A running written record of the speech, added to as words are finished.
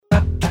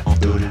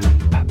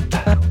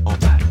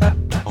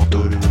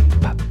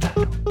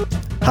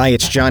Hi,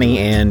 it's Johnny,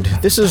 and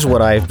this is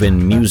what I've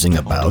been musing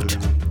about.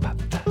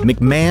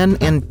 McMahon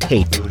and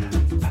Tate,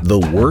 the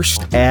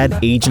worst ad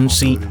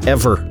agency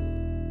ever.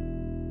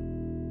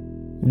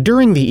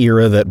 During the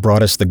era that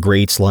brought us the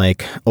greats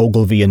like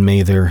Ogilvy and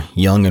Mather,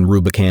 Young and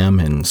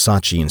Rubicam, and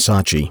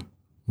Saatchi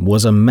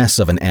was a mess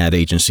of an ad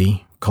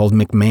agency called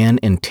McMahon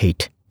and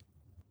Tate.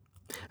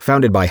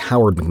 Founded by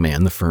Howard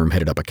McMahon, the firm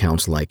headed up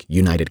accounts like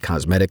United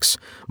Cosmetics,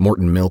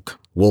 Morton Milk,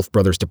 Wolf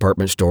Brothers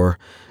Department Store,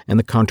 and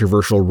the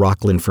controversial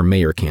Rockland for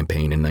Mayor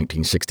campaign in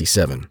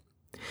 1967.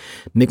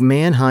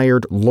 McMahon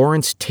hired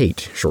Lawrence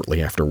Tate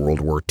shortly after World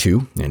War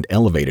II and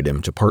elevated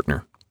him to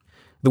partner.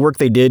 The work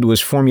they did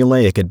was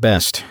formulaic at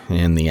best,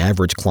 and the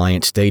average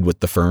client stayed with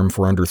the firm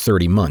for under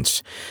 30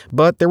 months.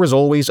 But there was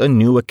always a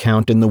new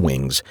account in the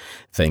wings,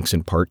 thanks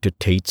in part to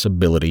Tate's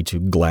ability to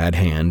glad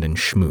hand and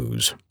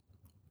schmooze.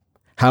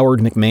 Howard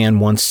McMahon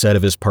once said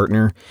of his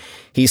partner,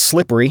 "He's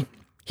slippery,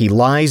 he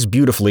lies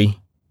beautifully,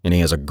 and he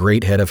has a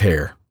great head of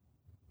hair."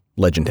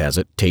 Legend has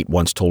it, Tate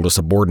once told a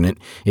subordinate,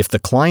 "If the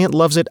client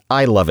loves it,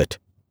 I love it.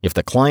 If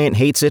the client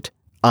hates it,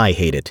 I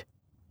hate it."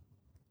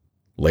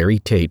 Larry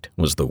Tate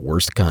was the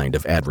worst kind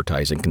of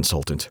advertising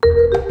consultant.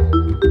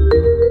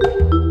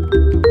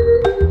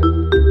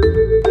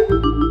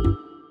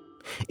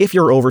 If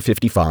you're over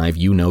 55,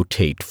 you know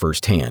Tate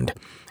firsthand.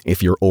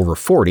 If you're over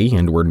 40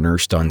 and were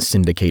nursed on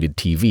syndicated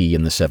TV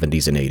in the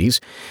 70s and 80s,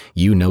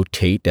 you know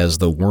Tate as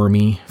the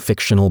wormy,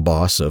 fictional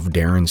boss of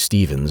Darren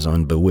Stevens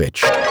on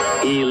Bewitched.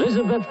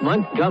 Elizabeth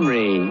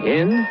Montgomery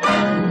in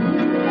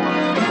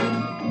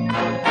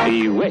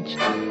Bewitched.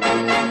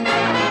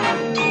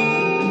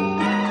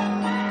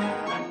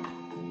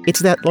 It's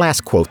that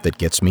last quote that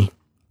gets me.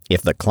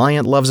 If the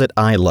client loves it,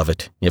 I love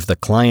it. If the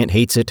client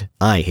hates it,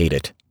 I hate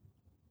it.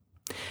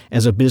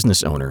 As a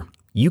business owner,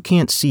 you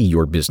can't see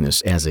your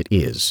business as it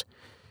is.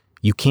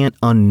 You can't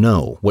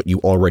unknow what you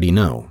already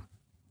know.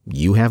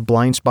 You have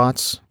blind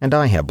spots, and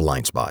I have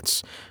blind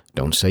spots.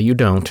 Don't say you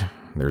don't.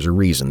 There's a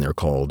reason they're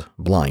called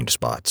blind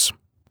spots.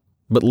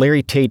 But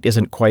Larry Tate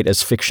isn't quite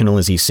as fictional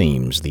as he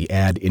seems. The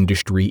ad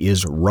industry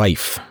is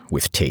rife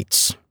with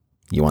Tates.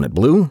 You want it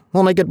blue?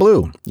 We'll make it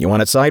blue. You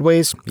want it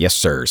sideways? Yes,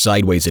 sir.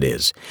 Sideways it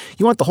is.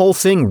 You want the whole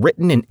thing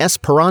written in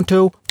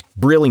Esperanto?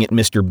 Brilliant,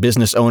 Mr.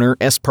 Business Owner.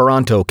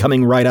 Esperanto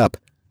coming right up.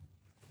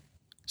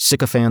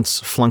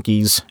 Sycophants,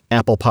 flunkies,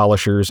 apple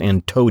polishers,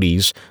 and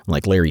toadies,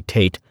 like Larry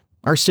Tate,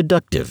 are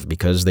seductive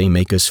because they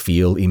make us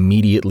feel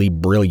immediately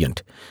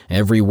brilliant.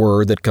 Every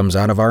word that comes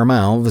out of our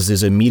mouths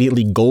is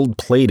immediately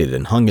gold-plated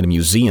and hung in a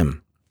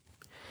museum.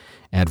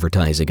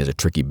 Advertising is a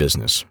tricky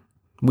business.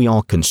 We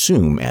all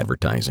consume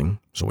advertising,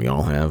 so we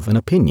all have an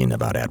opinion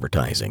about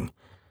advertising.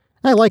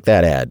 I like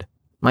that ad.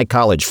 My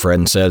college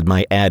friend said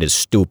my ad is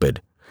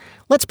stupid.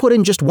 Let's put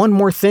in just one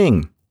more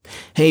thing.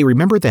 Hey,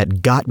 remember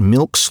that Got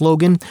Milk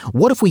slogan?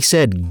 What if we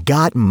said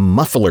Got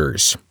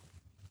Mufflers?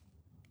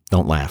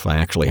 Don't laugh, I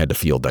actually had to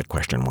field that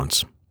question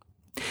once.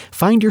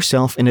 Find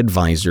yourself an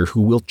advisor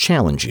who will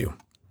challenge you.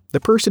 The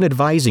person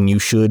advising you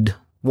should,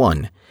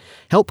 1.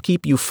 Help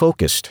keep you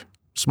focused.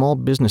 Small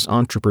business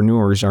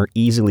entrepreneurs are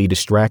easily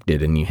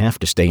distracted and you have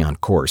to stay on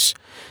course.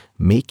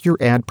 Make your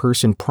ad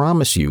person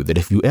promise you that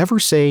if you ever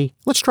say,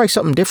 "Let's try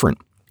something different,"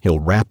 he'll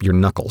rap your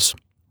knuckles.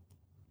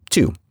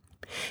 2.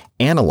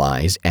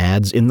 Analyze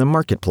ads in the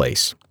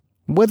marketplace.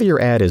 Whether your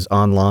ad is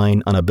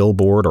online, on a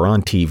billboard, or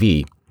on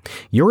TV,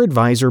 your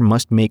advisor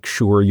must make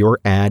sure your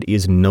ad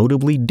is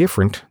notably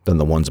different than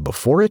the ones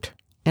before it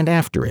and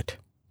after it.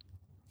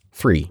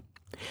 3.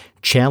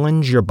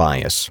 Challenge your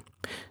bias.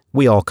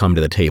 We all come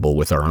to the table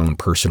with our own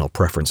personal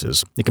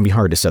preferences. It can be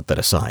hard to set that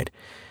aside.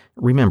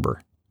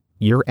 Remember,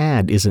 your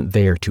ad isn't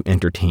there to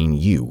entertain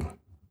you.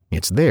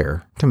 It's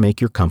there to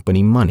make your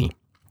company money.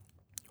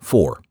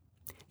 4.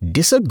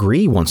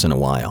 Disagree once in a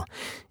while.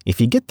 If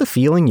you get the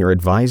feeling your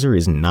advisor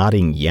is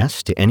nodding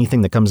yes to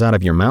anything that comes out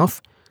of your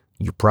mouth,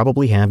 you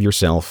probably have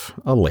yourself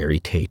a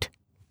Larry Tate.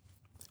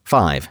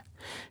 5.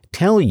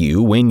 Tell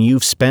you when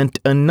you've spent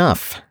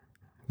enough.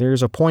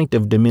 There's a point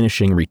of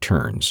diminishing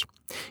returns.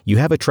 You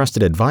have a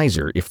trusted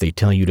advisor if they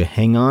tell you to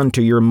hang on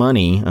to your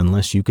money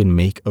unless you can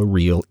make a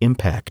real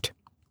impact.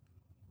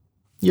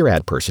 Your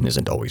ad person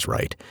isn't always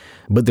right,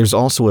 but there's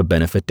also a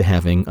benefit to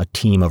having a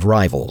team of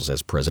rivals,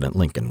 as President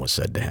Lincoln was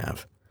said to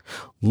have.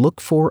 Look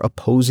for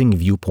opposing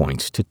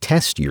viewpoints to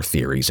test your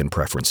theories and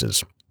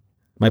preferences.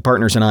 My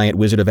partners and I at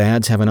Wizard of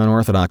Ads have an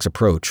unorthodox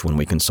approach when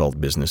we consult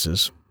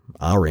businesses.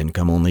 Our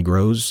income only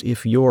grows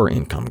if your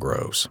income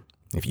grows.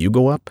 If you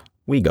go up,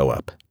 we go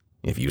up.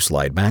 If you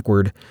slide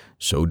backward,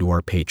 so do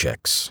our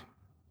paychecks.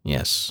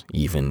 Yes,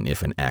 even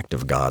if an act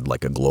of God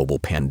like a global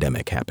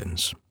pandemic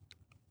happens.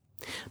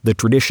 The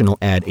traditional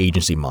ad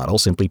agency model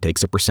simply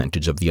takes a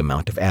percentage of the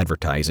amount of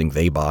advertising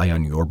they buy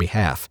on your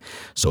behalf.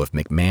 So if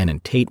McMahon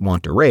and Tate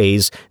want a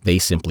raise, they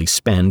simply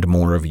spend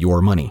more of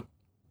your money.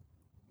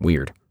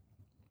 Weird.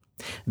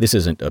 This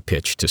isn't a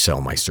pitch to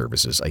sell my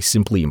services. I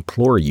simply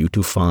implore you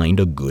to find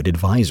a good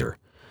advisor.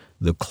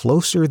 The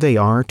closer they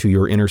are to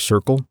your inner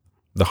circle,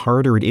 the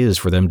harder it is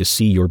for them to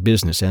see your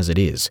business as it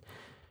is.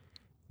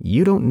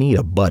 You don't need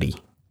a buddy.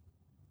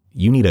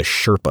 You need a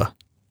Sherpa.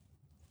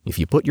 If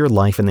you put your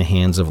life in the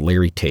hands of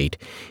Larry Tate,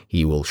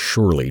 he will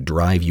surely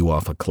drive you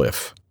off a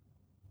cliff.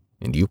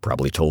 And you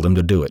probably told him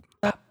to do it.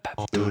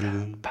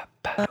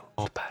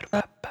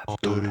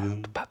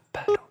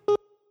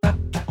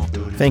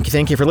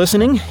 Thank you for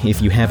listening.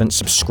 If you haven't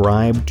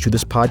subscribed to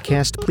this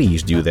podcast,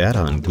 please do that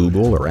on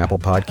Google or Apple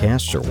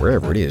Podcasts or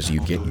wherever it is you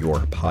get your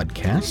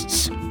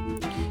podcasts.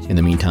 In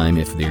the meantime,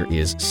 if there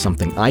is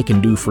something I can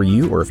do for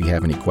you, or if you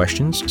have any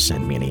questions,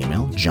 send me an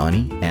email,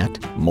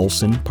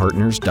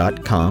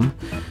 johnny@molsonpartners.com,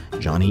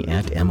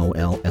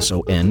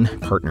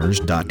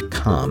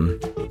 johnny@molsonpartners.com.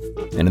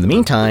 And in the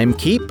meantime,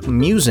 keep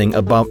musing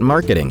about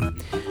marketing,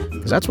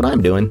 because that's what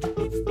I'm doing.